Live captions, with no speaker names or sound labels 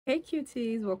Hey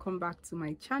cuties, welcome back to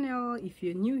my channel. If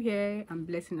you're new here, I'm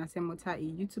Blessing Asemota, a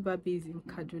YouTuber based in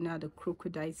Kaduna, the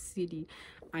Crocodile City.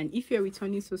 And if you're a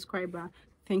returning subscriber,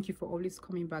 thank you for always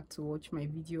coming back to watch my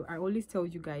video. I always tell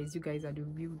you guys are the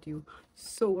real deal.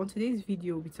 So on today's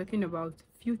video, we'll be talking about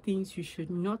few things you should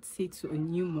not say to a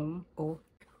new mom or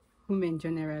women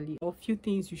generally, or few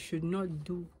things you should not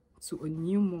do to a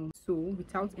new mom. So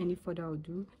without any further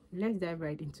ado, let's dive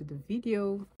right into the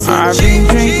video. I've been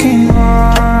drinking more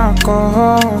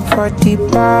alcohol for the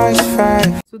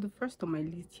past 5. So the first on my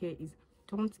list here is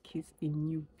don't kiss a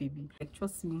new baby. Like,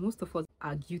 trust me, most of us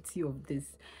are guilty of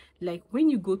this. Like, when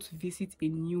you go to visit a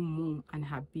new mom and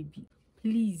her baby,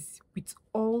 please, with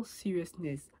all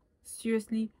seriousness,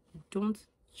 seriously, don't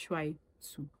try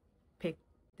to peck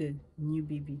the new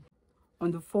baby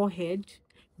on the forehead,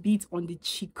 be it on the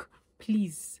cheek.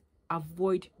 Please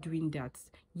avoid doing that.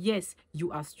 Yes,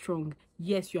 you are strong.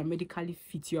 Yes, you are medically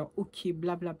fit. You are okay,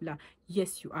 blah, blah, blah.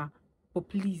 Yes, you are. But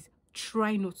please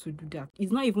try not to do that.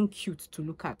 It's not even cute to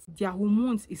look at. Their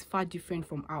hormones is far different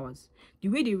from ours. The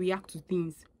way they react to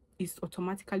things is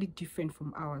automatically different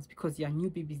from ours because they are new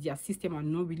babies. Their system are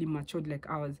not really matured like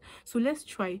ours. So let's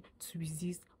try to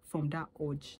resist from that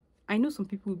urge. I know some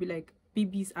people will be like,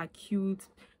 babies are cute,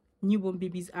 newborn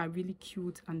babies are really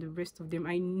cute, and the rest of them.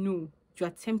 I know you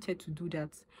are tempted to do that,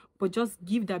 but just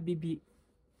give that baby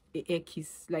a air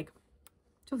kiss. Like,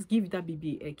 just give that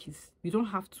baby a air kiss. You don't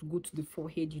have to go to the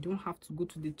forehead, you don't have to go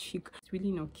to the cheek. It's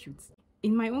really not cute.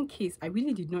 In my own case, I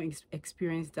really did not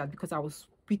experience that because I was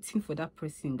waiting for that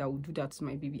person that would do that to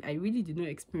my baby. I really did not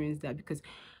experience that because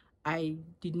I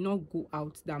did not go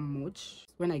out that much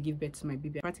when I give birth to my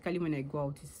baby. Practically, when I go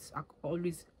out, it's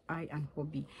always I and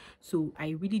hubby. So I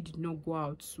really did not go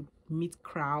out to meet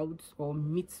crowds or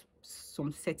meet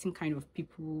some certain kind of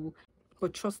people.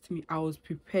 But trust me, I was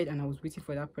prepared and I was waiting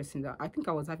for that person. That I think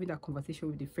I was having that conversation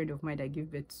with a friend of mine that I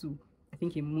gave birth to, I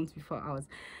think a month before ours.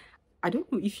 I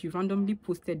don't know if she randomly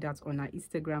posted that on her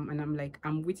Instagram, and I'm like,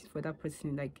 I'm waiting for that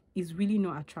person. Like, it's really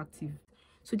not attractive.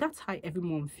 So that's how every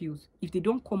mom feels. If they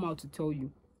don't come out to tell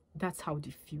you, that's how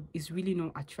they feel. It's really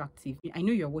not attractive. I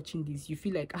know you're watching this. You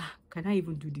feel like, can I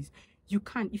even do this? You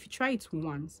can. If you try it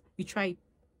once, you try it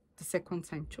the second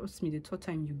time. Trust me, the third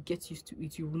time you get used to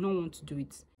it. You will not want to do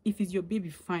it. If it's your baby,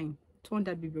 fine. Turn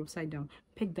that baby upside down.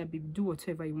 Peg that baby. Do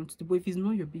whatever you want to do. But if it's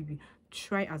not your baby,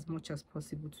 try as much as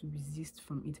possible to resist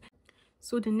from it.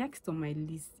 So the next on my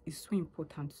list is so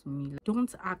important to me. Like,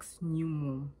 don't ask new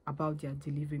mom about their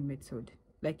delivery method.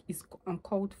 Like, it's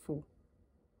uncalled for.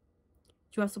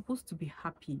 You are supposed to be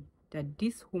happy that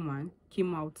this woman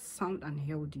came out sound and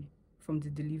healthy from the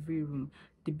delivery room.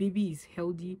 The baby is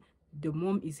healthy, the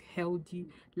mom is healthy.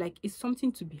 Like, it's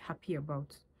something to be happy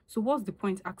about. So what's the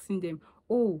point asking them,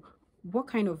 oh, what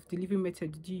kind of delivery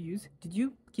method did you use? Did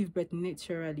you give birth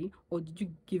naturally or did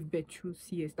you give birth through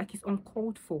CS? Like, it's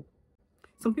uncalled for.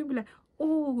 Some people like,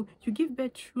 oh, you give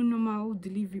birth through normal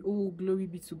delivery. Oh, glory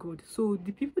be to God. So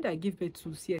the people that give birth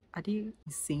to CS, are they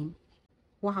insane?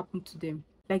 What happened to them?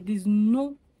 Like, there's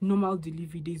no normal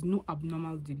delivery, there's no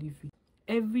abnormal delivery.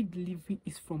 Every delivery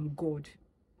is from God.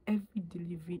 Every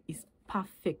delivery is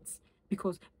perfect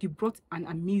because they brought an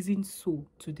amazing soul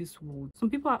to this world. Some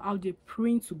people are out there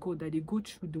praying to God that they go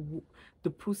through the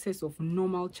process of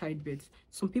normal childbirth.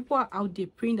 Some people are out there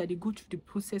praying that they go through the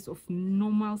process of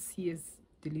normal CS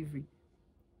delivery.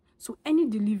 So any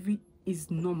delivery is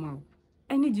normal.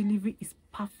 Any delivery is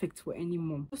perfect for any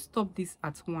mom. Just stop this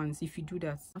at once. If you do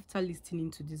that after listening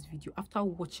to this video, after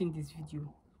watching this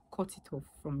video, cut it off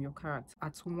from your character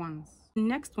at once. The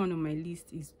next one on my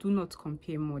list is do not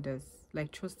compare mothers.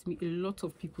 Like, trust me, a lot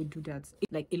of people do that.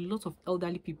 Like, a lot of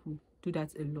elderly people do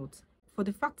that a lot. For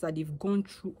the fact that they've gone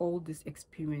through all this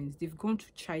experience, they've gone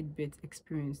through childbirth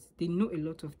experience, they know a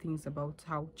lot of things about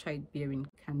how childbearing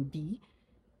can be,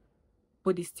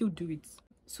 but they still do it.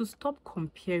 So stop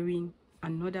comparing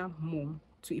another mom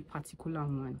to a particular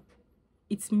one.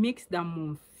 It makes that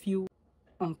mom feel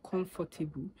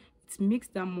uncomfortable. It makes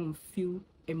that mom feel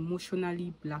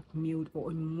emotionally blackmailed or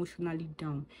emotionally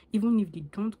down. Even if they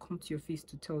don't come to your face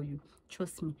to tell you,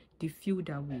 trust me, they feel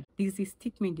that way. There's a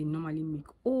statement they normally make.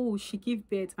 Oh, she gave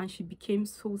birth and she became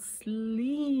so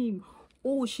slim.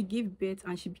 Oh, she gave birth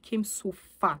and she became so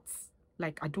fat.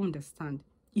 Like, I don't understand.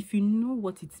 If you know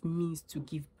what it means to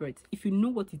give birth, if you know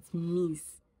what it means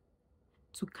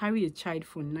to carry a child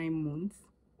for 9 months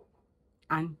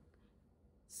and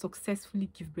successfully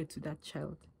give birth to that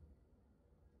child,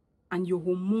 and your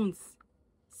hormones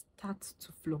start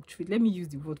to fluctuate, let me use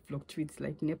the word fluctuate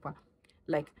like NEPA,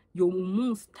 like your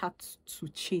hormones start to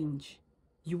change,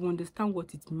 you understand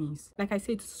what it means. Like I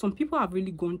said, some people have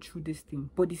really gone through this thing,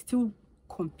 but they still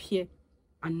compare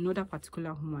another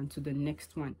particular woman to the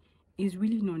next one is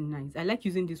really not nice. I like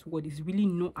using this word. It's really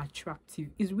not attractive.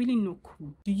 It's really not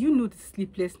cool. Do you know the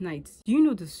sleepless nights? Do you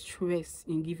know the stress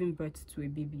in giving birth to a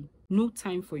baby? No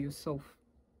time for yourself.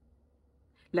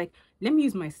 Like, let me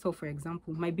use myself for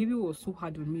example. My baby was so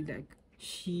hard on me. Like,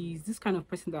 she's this kind of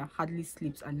person that hardly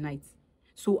sleeps at night.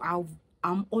 So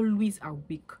I'm always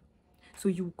awake. So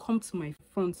you come to my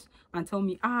front and tell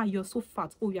me, ah, you're so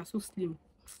fat. Oh, you're so slim.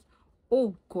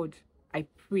 Oh God, I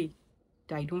pray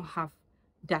that I don't have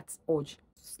that urge to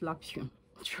slap you.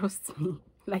 Trust me.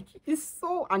 Like, it's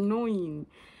so annoying.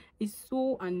 It's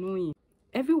so annoying.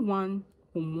 Everyone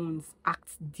hormones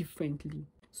act differently.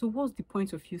 So what's the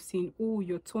point of you saying, oh,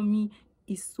 your tummy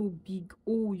is so big,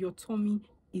 oh, your tummy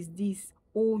is this,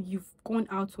 oh, you've gone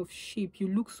out of shape, you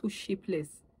look so shapeless?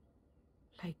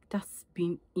 Like, that's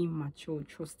being immature,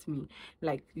 trust me.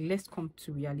 Like, let's come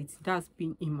to reality. That's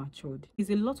being immature.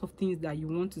 There's a lot of things that you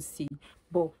want to say,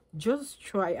 but just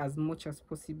try as much as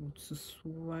possible to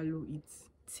swallow it,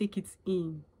 take it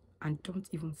in, and don't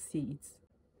even say it.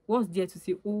 What's there to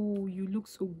say, oh, you look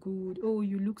so good, oh,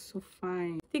 you look so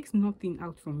fine? It takes nothing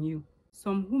out from you.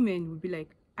 Some women will be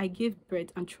like, I gave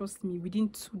birth, and trust me, within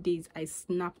 2 days I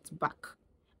snapped back.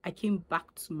 I came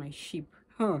back to my shape.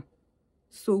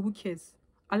 So who cares?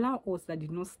 Allow us that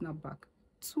did not snap back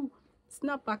to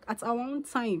snap back at our own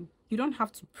time. You don't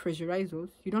have to pressurize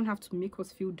us. You don't have to make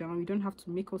us feel down. You don't have to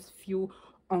make us feel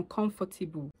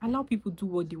uncomfortable. Allow people do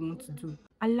what they want to do.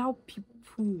 Allow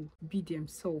people be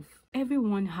themselves.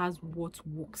 Everyone has what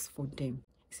works for them.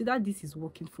 See that this is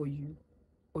working for you,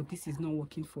 or this is not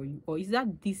working for you, or is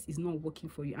that this is not working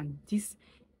for you and this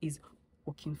is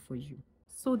working for you.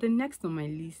 So the next on my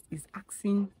list is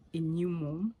asking a new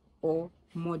mom or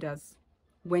mothers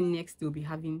when next they'll be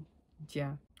having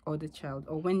their other child,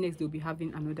 or when next they'll be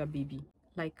having another baby.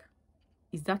 Like,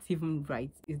 is that even right?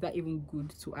 Is that even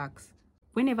good to ask?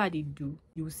 Whenever they do,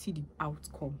 you will see the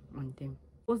outcome on them.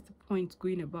 What's the point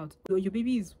going about, oh, your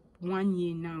baby is 1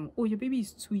 year now, oh, your baby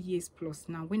is 2 years plus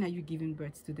now, when are you giving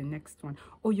birth to the next one?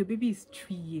 Oh, your baby is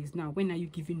 3 years now, when are you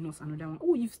giving us another one?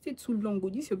 Oh, you've stayed too long, oh,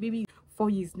 this your baby is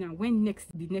 4 years now, when next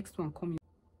the next one coming?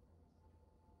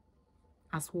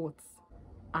 As what?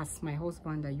 As my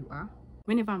husband that you are?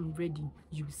 Whenever I'm ready,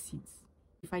 you sit.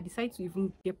 If I decide to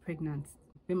even get pregnant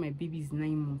when my baby is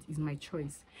 9 months, it's my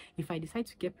choice. If I decide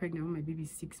to get pregnant when my baby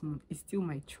is 6 months, it's still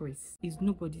my choice. It's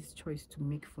nobody's choice to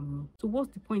make for me. So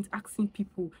what's the point asking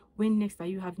people, when next are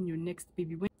you having your next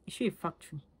baby? When is she a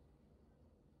factory?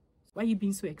 Why are you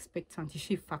being so expectant? Is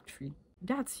she a factory?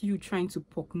 That's you trying to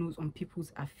poke nose on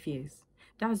people's affairs.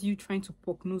 That's you trying to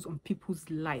poke nose on people's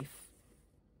life.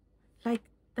 Like,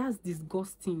 that's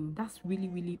disgusting. That's really,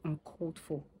 really uncalled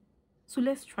for. So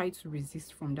let's try to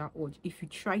resist from that urge. If you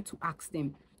try to ask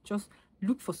them, just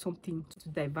look for something to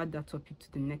divert that topic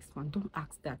to the next one. Don't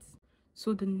ask that.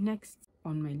 So the next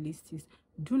on my list is,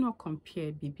 do not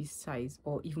compare baby size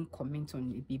or even comment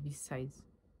on a baby size.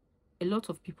 A lot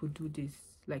of people do this.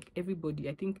 Like, everybody,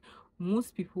 I think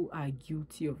most people are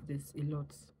guilty of this a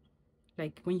lot.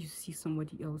 Like, when you see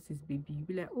somebody else's baby, you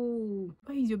be like, oh,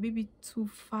 why is your baby too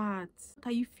fat? What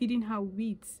are you feeding her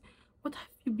with? What have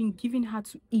you been giving her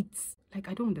to eat? Like,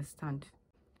 I don't understand.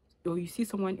 Or you see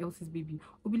someone else's baby,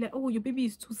 will be like, oh, your baby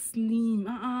is too slim.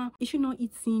 Is she not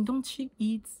eating? Don't she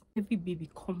eat? Every baby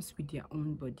comes with their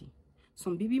own body.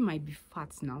 Some baby might be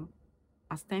fat now.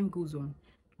 As time goes on,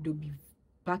 they'll be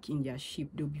back in their shape.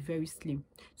 They'll be very slim.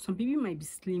 Some baby might be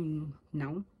slim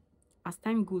now. As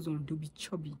time goes on, they'll be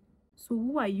chubby. So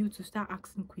who are you to start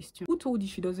asking questions? Who told you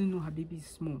she doesn't know her baby is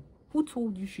small? Who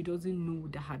told you she doesn't know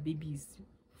that her baby is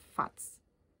fat?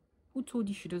 Who told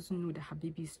you she doesn't know that her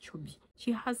baby is chubby?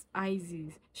 She has eyes.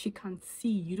 She can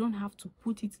see. You don't have to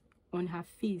put it on her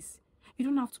face. You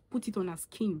don't have to put it on her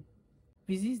skin.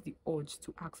 Resist the urge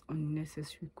to ask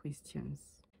unnecessary questions.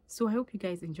 So I hope you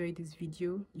guys enjoyed this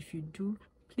video. If you do,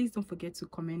 please don't forget to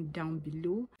comment down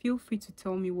below. Feel free to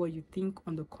tell me what you think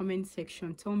on the comment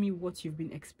section. Tell me what you've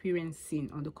been experiencing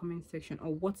on the comment section,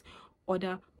 or what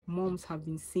other moms have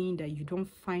been saying that you don't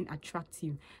find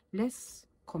attractive. Let's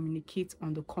communicate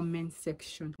on the comment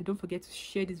section. And don't forget to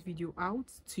share this video out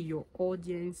to your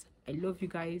audience. I love you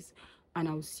guys, and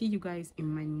I'll see you guys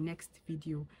in my next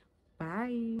video.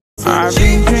 Bye. I've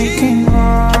been drinking more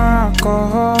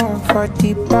alcohol for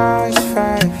the past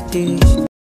 5 days.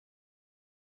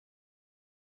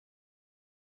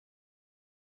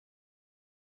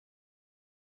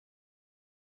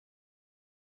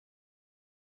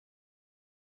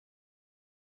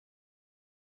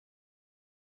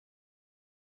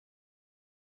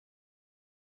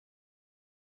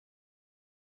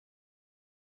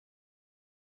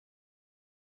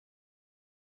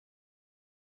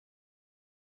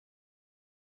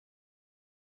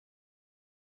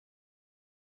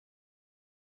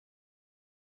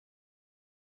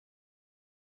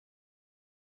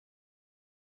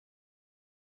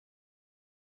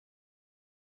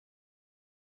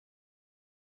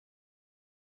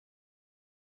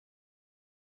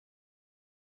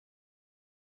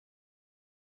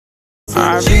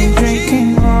 I've been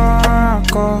drinking more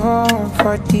alcohol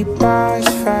for the past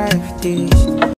 5 days.